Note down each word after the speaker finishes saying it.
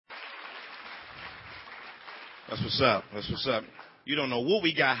That's what's up. That's what's up. You don't know what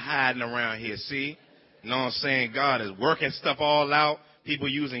we got hiding around here, see? You know what I'm saying? God is working stuff all out. People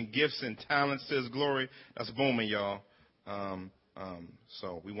using gifts and talents to his glory. That's booming, y'all.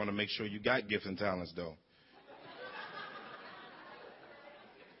 So we want to make sure you got gifts and talents, though.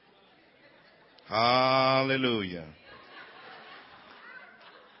 Hallelujah.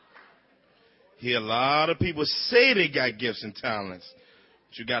 Hear a lot of people say they got gifts and talents.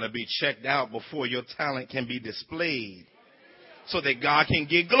 But you got to be checked out before your talent can be displayed so that God can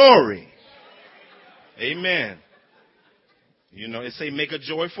get glory. Amen. You know, it say make a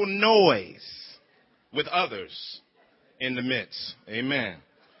joyful noise with others in the midst. Amen.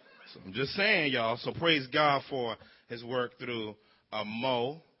 So I'm just saying, y'all. So praise God for his work through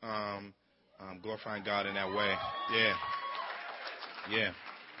Mo. Glorifying God in that way. Yeah.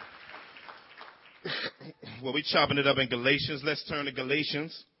 Well, we chopping it up in Galatians. Let's turn to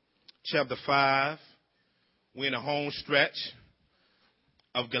Galatians chapter 5. We're in a home stretch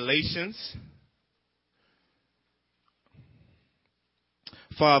of Galatians.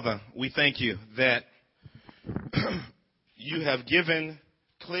 Father, we thank you that you have given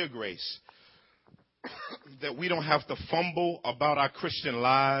clear grace, that we don't have to fumble about our Christian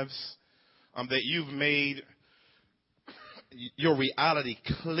lives, that you've made your reality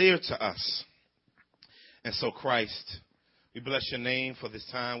clear to us. And so, Christ, we bless your name for this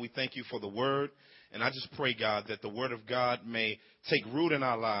time. We thank you for the word. And I just pray, God, that the word of God may take root in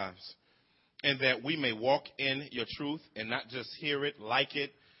our lives and that we may walk in your truth and not just hear it, like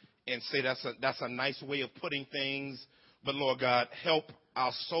it, and say that's a nice way of putting things. But, Lord God, help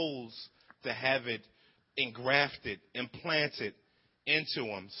our souls to have it engrafted, implanted into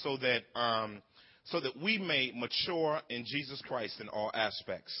them so that we may mature in Jesus Christ in all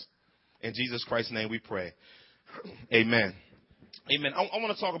aspects. In Jesus Christ's name we pray. Amen. Amen. I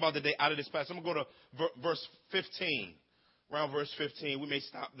want to talk about the day out of this passage. I'm going to go to verse 15. Around verse 15. We may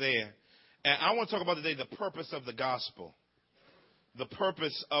stop there. And I want to talk about today the purpose of the gospel. The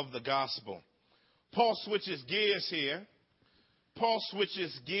purpose of the gospel. Paul switches gears here.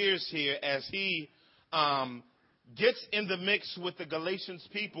 As he gets in the mix with the Galatians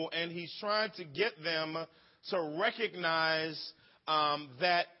people, and he's trying to get them to recognize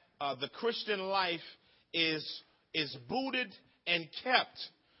that the Christian life is booted and kept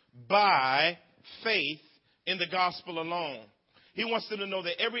by faith in the gospel alone. He wants them to know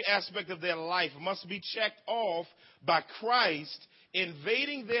that every aspect of their life must be checked off by Christ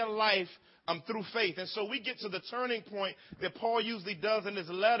invading their life through faith. And so we get to the turning point that Paul usually does in his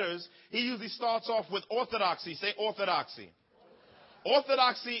letters. He usually starts off with orthodoxy. Say orthodoxy.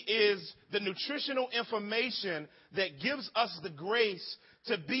 Orthodoxy is the nutritional information that gives us the grace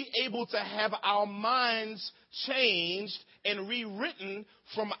to be able to have our minds changed and rewritten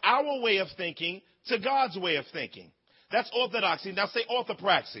from our way of thinking to God's way of thinking. That's orthodoxy. Now say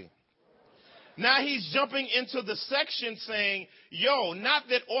orthopraxy. Now he's jumping into the section saying, not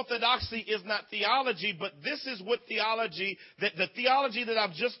that orthodoxy is not theology, but this is what the theology that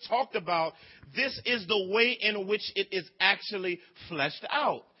I've just talked about, this is the way in which it is actually fleshed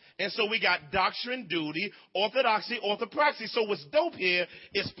out. And so we got doctrine, duty, orthodoxy, orthopraxy. So what's dope here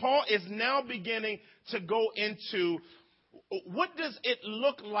is Paul is now beginning to go into what does it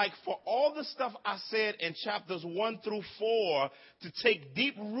look like for all the stuff I said in chapters 1 through 4 to take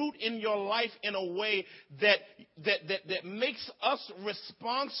deep root in your life in a way that makes us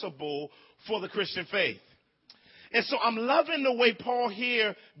responsible for the Christian faith. And so I'm loving the way Paul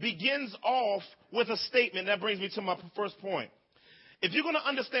here begins off with a statement. That brings me to my first point. If you're going to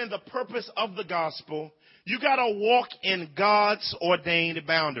understand the purpose of the gospel, you got to walk in God's ordained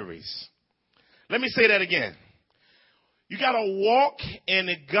boundaries. Let me say that again. You got to walk in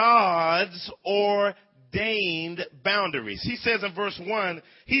God's ordained boundaries. He says in verse 1,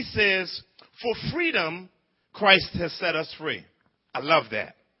 he says, for freedom, Christ has set us free. I love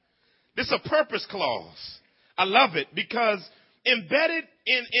that. This is a purpose clause. I love it because embedded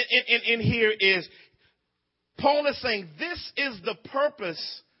in here is Paul is saying this is the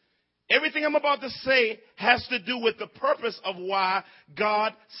purpose. Everything I'm about to say has to do with the purpose of why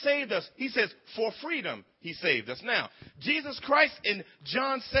God saved us. He says, for freedom, he saved us. Now, Jesus Christ in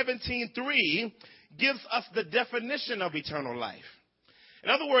John 17:3 gives us the definition of eternal life. In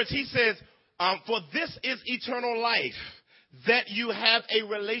other words, he says, for this is eternal life, that you have a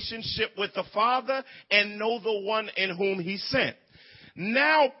relationship with the Father and know the one in whom he sent.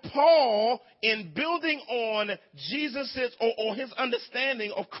 Now, Paul, in building on Jesus's or his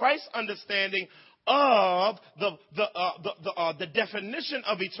understanding of Christ's understanding of the definition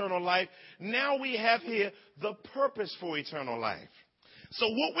of eternal life, now we have here the purpose for eternal life. So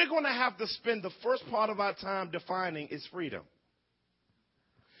what we're going to have to spend the first part of our time defining is freedom.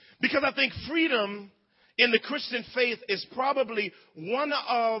 Because I think freedom in the Christian faith is probably one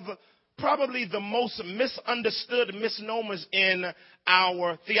of the most misunderstood misnomers in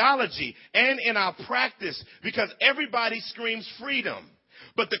our theology and in our practice, because everybody screams freedom.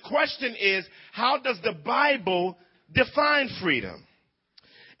 But the question is, how does the Bible define freedom?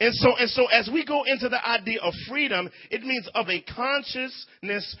 And so as we go into the idea of freedom, it means of a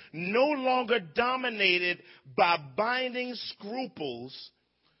consciousness no longer dominated by binding scruples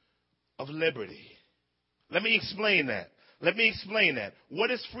of liberty. Let me explain that.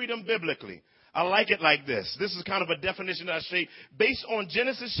 What is freedom biblically? I like it like this. This is kind of a definition that I shaped based on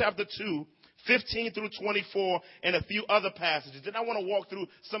Genesis chapter 2, 15 through 24, and a few other passages. And I want to walk through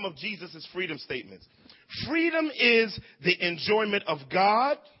some of Jesus' freedom statements. Freedom is the enjoyment of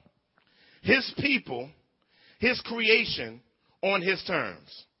God, his people, his creation on his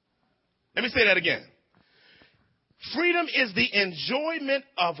terms. Let me say that again. Freedom is the enjoyment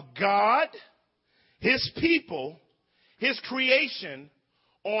of God, his people, his creation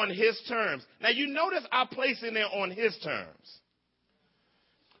on his terms. Now you notice I place in there on his terms.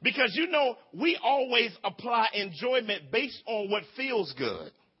 Because we always apply enjoyment based on what feels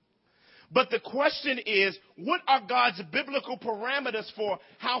good. But the question is, what are God's biblical parameters for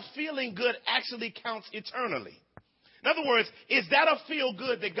how feeling good actually counts eternally? In other words, is that a feel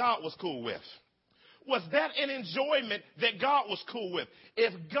good that God was cool with? Was that an enjoyment that God was cool with?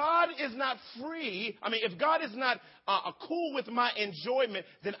 If God is not if God is not cool with my enjoyment,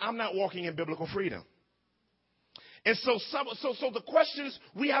 then I'm not walking in biblical freedom. And so the questions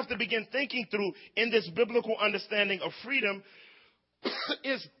we have to begin thinking through in this biblical understanding of freedom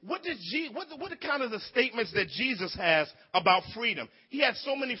is what are kind of the statements that Jesus has about freedom? He has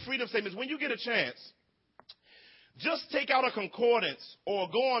so many freedom statements. When you get a chance, just take out a concordance or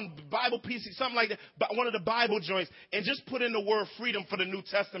go on Bible PC, something like that, one of the Bible joints, and just put in the word freedom for the New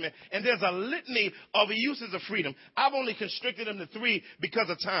Testament. And there's a litany of uses of freedom. I've only constricted them to 3 because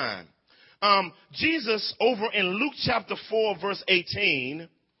of time. Jesus, over in Luke chapter 4, verse 18,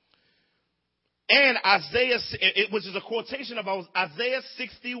 and Isaiah, which is a quotation about Isaiah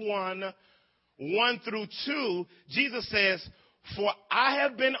 61, 1 through 2, Jesus says, "For I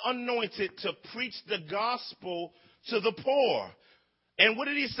have been anointed to preach the gospel to the poor." And what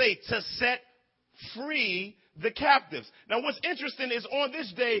did he say? To set free the captives. Now, what's interesting is on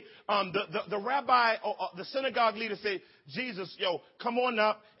this day, the rabbi, the synagogue leader said, "Jesus, come on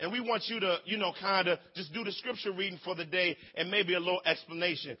up, and we want you to, kind of just do the scripture reading for the day and maybe a little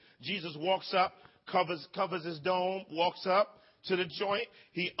explanation." Jesus walks up, covers his dome, walks up to the joint.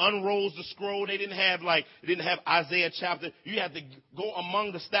 He unrolls the scroll. They didn't have Isaiah chapter. You had to go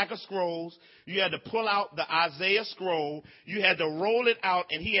among the stack of scrolls. You had to pull out the Isaiah scroll. You had to roll it out,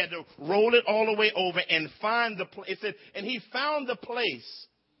 and he had to roll it all the way over and find the place. It said, and he found the place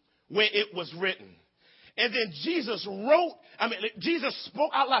where it was written. And then Jesus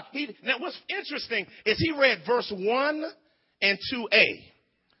spoke out loud. Now what's interesting is he read verse 1 and 2a.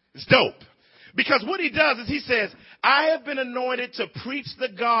 It's dope. Because what he does is he says, "I have been anointed to preach the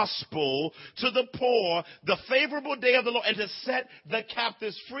gospel to the poor, the favorable day of the Lord, and to set the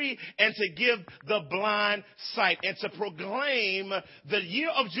captives free, and to give the blind sight, and to proclaim the year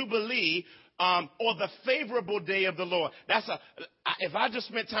of Jubilee, or the favorable day of the Lord." If I just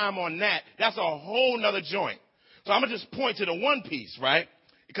spent time on that, that's a whole nother joint. So I'm going to just point to the one piece, right?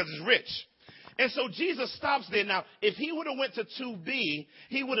 Because it's rich. And so Jesus stops there. Now, if he would have went to 2b,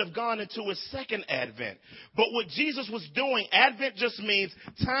 he would have gone into his second advent. But what Jesus was doing, advent just means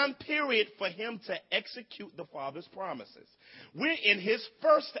time period for him to execute the Father's promises. We're in his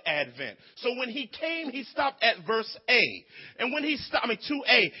first advent. So when he came, he stopped at verse A. And when he stopped,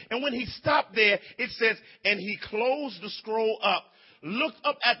 2a. And when he stopped there, it says, "And he closed the scroll up, looked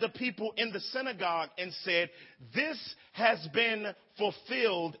up at the people in the synagogue and said, 'This has been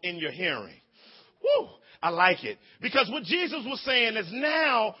fulfilled in your hearing.'" Woo! I like it. Because what Jesus was saying is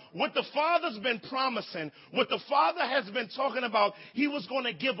now what the Father's been promising, what the Father has been talking about, he was going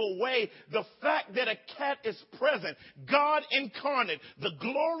to give away the fact that a cat is present, God incarnate, the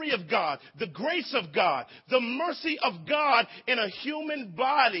glory of God, the grace of God, the mercy of God in a human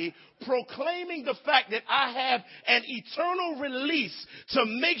body, proclaiming the fact that I have an eternal release to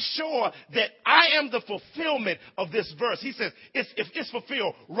make sure that I am the fulfillment of this verse. He says it's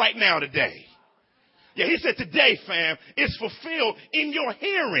fulfilled right now today. Yeah, he said today, fam, it's fulfilled in your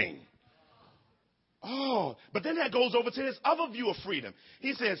hearing. Oh, but then that goes over to his other view of freedom.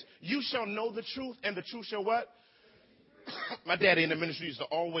 He says, "You shall know the truth, and the truth shall" what? My daddy in the ministry used to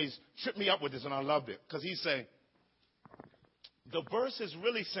always trip me up with this, and I loved it. Because he'd say, The verse is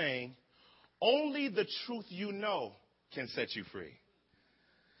really saying only the truth you know can set you free.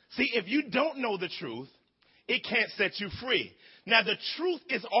 See, if you don't know the truth, it can't set you free. Now, the truth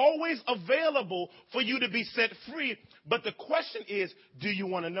is always available for you to be set free, but the question is, do you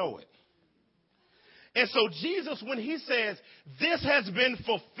want to know it? And so Jesus, when he says, this has been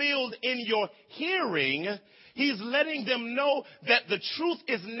fulfilled in your hearing, he's letting them know that the truth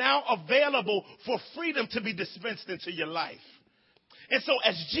is now available for freedom to be dispensed into your life. And so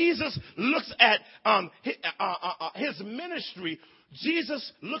as Jesus looks at his ministry,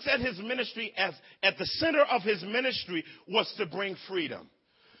 Jesus looks at his ministry as at the center of his ministry was to bring freedom.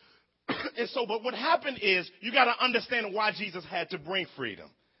 And so, but what happened is you got to understand why Jesus had to bring freedom.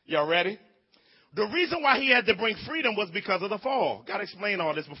 Y'all ready? The reason why he had to bring freedom was because of the fall. Got to explain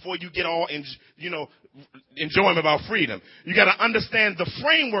all this before you get all enjoying about freedom. You got to understand the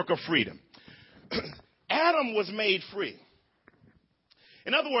framework of freedom. Adam was made free.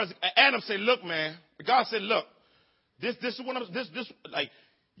 In other words, Adam said, "Look, man." God said, "Look, this is what I'm. This like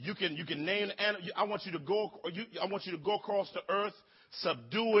you can name the animal. I want you to go. I want you to go across the earth,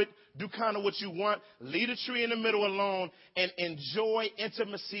 subdue it, do kind of what you want. Leave a tree in the middle alone, and enjoy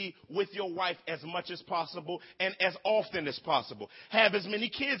intimacy with your wife as much as possible and as often as possible. Have as many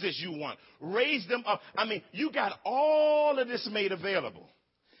kids as you want. Raise them up. I mean, you got all of this made available.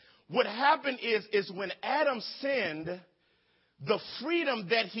 What happened is when Adam sinned, the freedom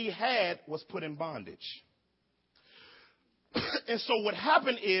that he had was put in bondage. And so what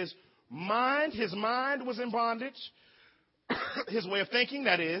happened is his mind was in bondage. His way of thinking,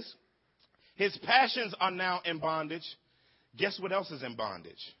 that is. His passions are now in bondage. Guess what else is in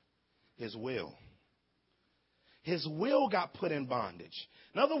bondage? His will. His will got put in bondage.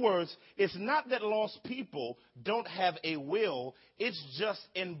 In other words, it's not that lost people don't have a will. It's just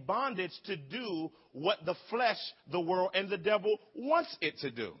in bondage to do what the flesh, the world, and the devil wants it to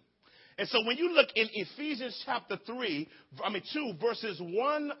do. And so when you look in Ephesians chapter 2, verses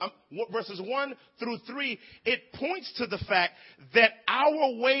 1 through 3, it points to the fact that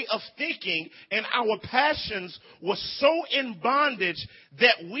our way of thinking and our passions were so in bondage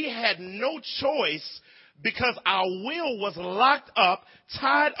that we had no choice because our will was locked up,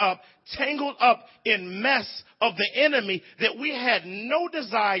 tied up, tangled up in mess of the enemy that we had no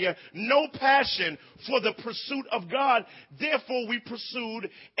desire, no passion for the pursuit of God. Therefore, we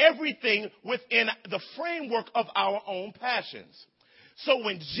pursued everything within the framework of our own passions. So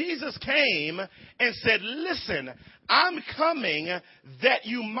when Jesus came and said, listen, I'm coming that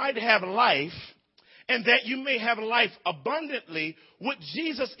you might have life and that you may have life abundantly, what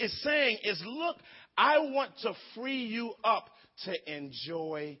Jesus is saying is, look, I want to free you up to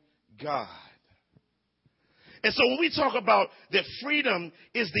enjoy God. And so when we talk about that freedom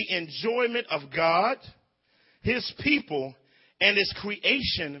is the enjoyment of God, his people, and his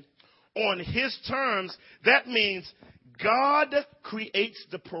creation on his terms, that means God creates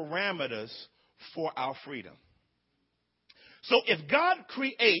the parameters for our freedom. So if God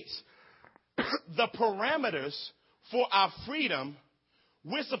creates the parameters for our freedom,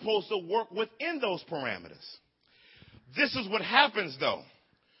 we're supposed to work within those parameters. This is what happens, though.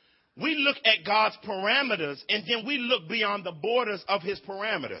 We look at God's parameters, and then we look beyond the borders of his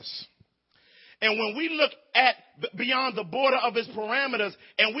parameters. And when we look at beyond the border of his parameters,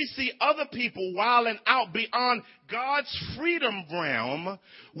 and we see other people wilding out beyond God's freedom realm,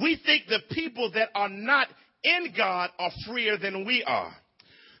 we think the people that are not in God are freer than we are.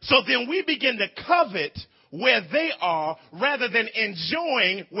 So then we begin to covet where they are rather than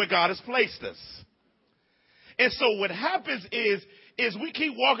enjoying where God has placed us. And so what happens is we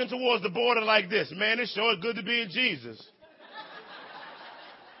keep walking towards the border like this. Man, it's sure good to be in Jesus.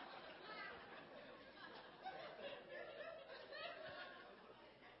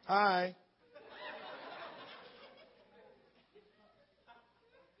 Hi.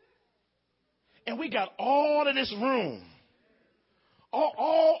 And we got all of this room.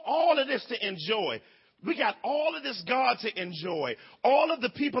 All of this to enjoy. We got all of this God to enjoy, all of the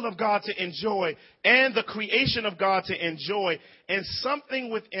people of God to enjoy, and the creation of God to enjoy. And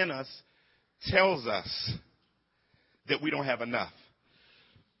something within us tells us that we don't have enough.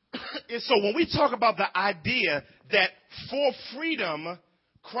 And so when we talk about the idea that for freedom,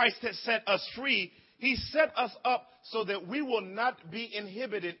 Christ has set us free, he set us up so that we will not be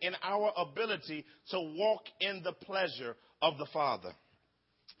inhibited in our ability to walk in the pleasure of the Father.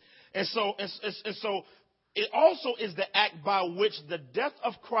 And so it also is the act by which the death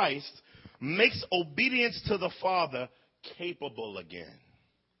of Christ makes obedience to the Father capable again.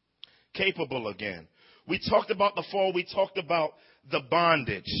 Capable again. We talked about the fall. We talked about the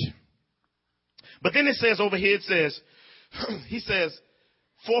bondage. But then it says over here, it says, He says,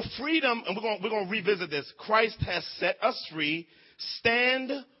 for freedom, and we're going to revisit this. Christ has set us free.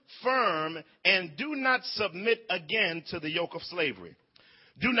 Stand firm and do not submit again to the yoke of slavery.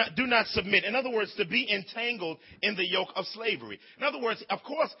 Do not submit. In other words, to be entangled in the yoke of slavery. In other words, of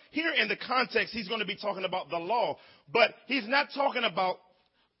course, here in the context, he's going to be talking about the law, but he's not talking about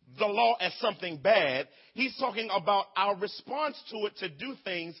the law as something bad. He's talking about our response to it to do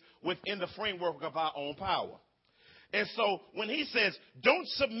things within the framework of our own power. And so when he says, don't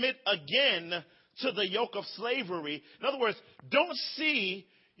submit again to the yoke of slavery, in other words, don't see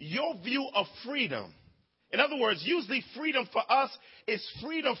your view of freedom. In other words, usually freedom for us is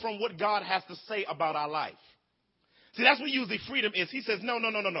freedom from what God has to say about our life. See, that's what usually freedom is. He says, no.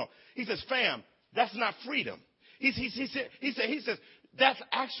 He says, fam, that's not freedom. He says, that's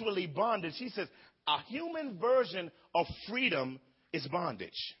actually bondage. He says, a human version of freedom is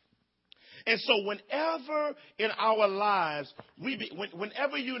bondage. And so whenever in our lives,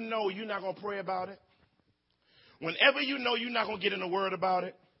 whenever you know you're not going to pray about it, whenever you know you're not going to get in the word about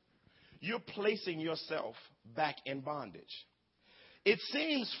it, you're placing yourself back in bondage. It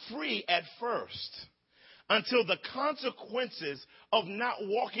seems free at first until the consequences of not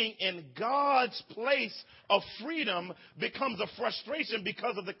walking in God's place of freedom becomes a frustration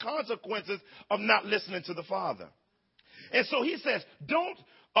because of the consequences of not listening to the Father. And so he says, don't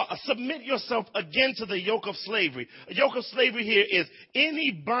submit yourself again to the yoke of slavery. A yoke of slavery here is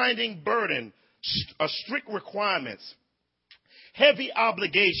any binding burden, strict requirements, heavy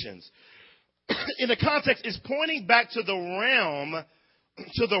obligations. In the context, is pointing back to the realm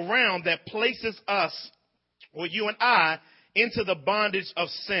that places us, or you and I, into the bondage of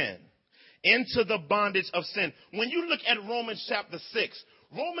sin. Into the bondage of sin. When you look at Romans chapter 6,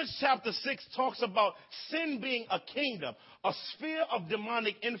 Romans chapter 6 talks about sin being a kingdom, a sphere of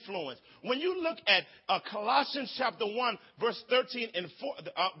demonic influence. When you look at Colossians chapter 1, verse 13 and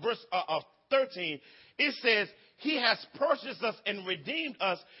 13, it says, he has purchased us and redeemed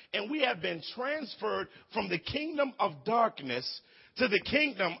us, and we have been transferred from the kingdom of darkness to the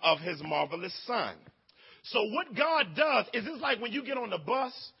kingdom of his marvelous Son. So what God does is it's like when you get on the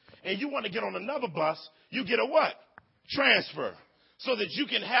bus and you want to get on another bus, you get a what? Transfer. So that you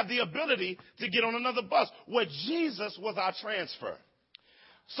can have the ability to get on another bus. Well, Jesus was our transfer.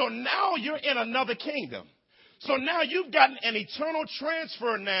 So now you're in another kingdom. So now you've gotten an eternal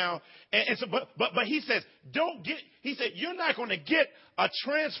transfer now. And so, but he says, you're not going to get a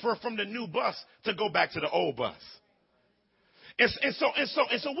transfer from the new bus to go back to the old bus. And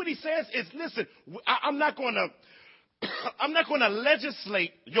so what he says is, listen, I'm not going to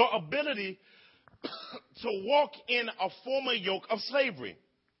legislate your ability to walk in a former yoke of slavery.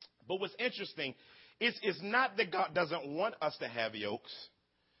 But what's interesting is it's not that God doesn't want us to have yokes.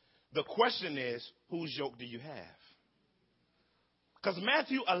 The question is, whose yoke do you have? Because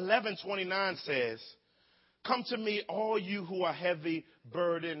Matthew 11:29 says, come to me, all you who are heavy,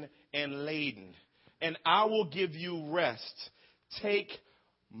 burdened, and laden, and I will give you rest. Take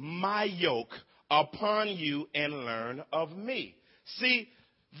my yoke upon you and learn of me. See,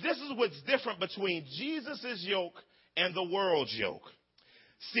 this is what's different between Jesus' yoke and the world's yoke.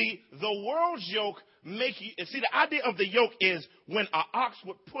 See, the world's yoke the idea of the yoke is when an ox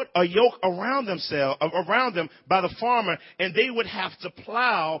would put a yoke around them by the farmer, and they would have to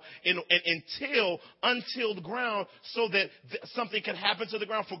plow and till untilled ground so that something can happen to the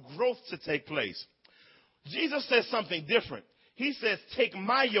ground for growth to take place. Jesus says something different. He says, take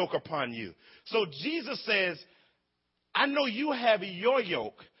my yoke upon you. So Jesus says, I know you have your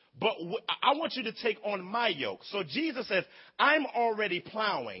yoke, but I want you to take on my yoke. So Jesus says, I'm already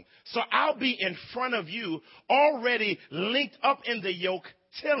plowing. So I'll be in front of you, already linked up in the yoke,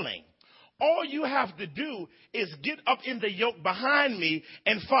 tilling. All you have to do is get up in the yoke behind me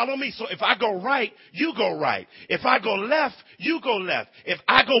and follow me. So if I go right, you go right. If I go left, you go left. If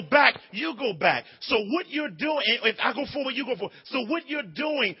I go back, you go back. So what you're doing, if I go forward, you go forward. So what you're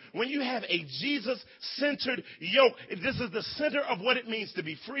doing when you have a Jesus-centered yoke, this is the center of what it means to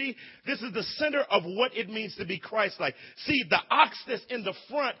be free. This is the center of what it means to be Christ-like. See, the ox that's in the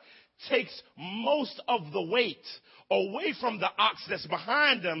front takes most of the weight away from the ox that's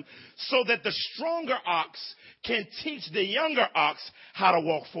behind them so that the stronger ox can teach the younger ox how to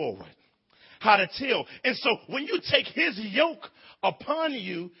walk forward, how to till. And so when you take his yoke upon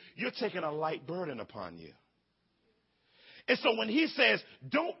you, you're taking a light burden upon you. And so when he says,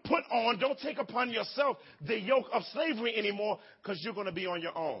 don't take upon yourself the yoke of slavery anymore because you're going to be on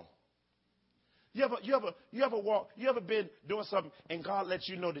your own. You ever been doing something and God let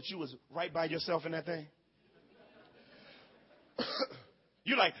you know that you was right by yourself in that thing?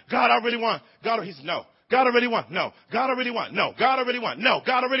 You're like, God, I really want. God, he said, no. God already won. No. God already won. No. God already won. No.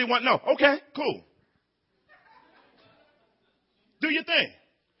 God already won. No. Okay, cool. Do your thing.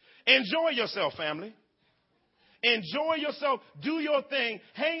 Enjoy yourself, family. Enjoy yourself. Do your thing.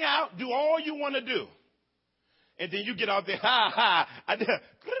 Hang out. Do all you want to do. And then you get out there. Ha, ha. I did,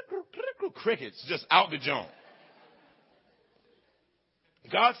 crickets just out the joint.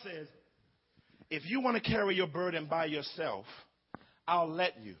 God says, if you want to carry your burden by yourself, I'll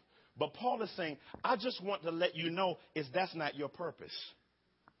let you. But Paul is saying, I just want to let you know that's not your purpose.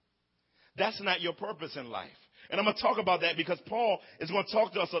 That's not your purpose in life. And I'm going to talk about that because Paul is going to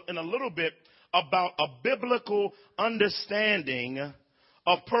talk to us in a little bit about a biblical understanding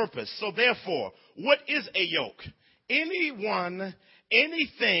of purpose. So therefore, what is a yoke? Anyone,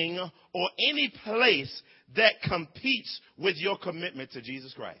 anything, or any place that competes with your commitment to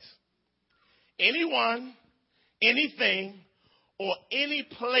Jesus Christ. Anyone, anything, or any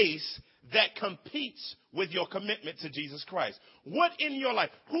place that competes with your commitment to Jesus Christ. What in your life?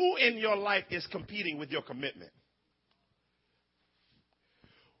 Who in your life is competing with your commitment?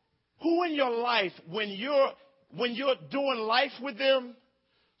 Who in your life, when you're doing life with them,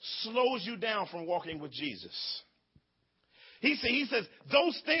 slows you down from walking with Jesus? He says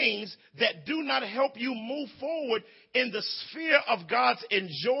those things that do not help you move forward in the sphere of God's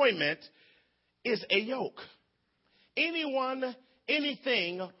enjoyment is a yoke. Anyone,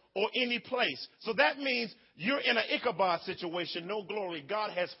 anything, or any place. So that means you're in an Ichabod situation, no glory.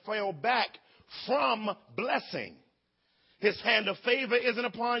 God has fell back from blessing. His hand of favor isn't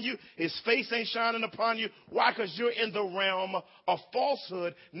upon you. His face ain't shining upon you. Why? Because you're in the realm of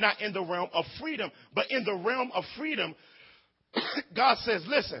falsehood, not in the realm of freedom. But in the realm of freedom, God says,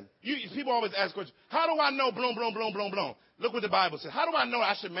 listen, people always ask questions. How do I know, bloom, bloom, bloom, bloom, bloom? Look what the Bible says. How do I know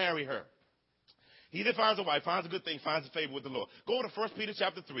I should marry her? He that finds a wife finds a good thing, finds a favor with the Lord. Go to 1 Peter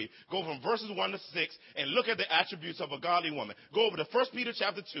chapter 3. Go from verses 1 to 6 and look at the attributes of a godly woman. Go over to 1 Timothy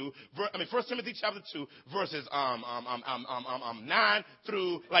chapter 2, verses 9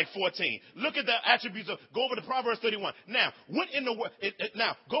 through 14. Look at the attributes of. Go over to Proverbs 31. Now, what in the world?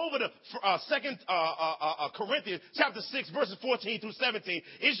 Now, go over to 2 Corinthians chapter 6, verses 14 through 17.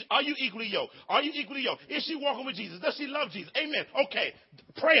 Are you equally yoked? Are you equally yoked? Is she walking with Jesus? Does she love Jesus? Amen. Okay,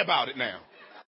 pray about it now.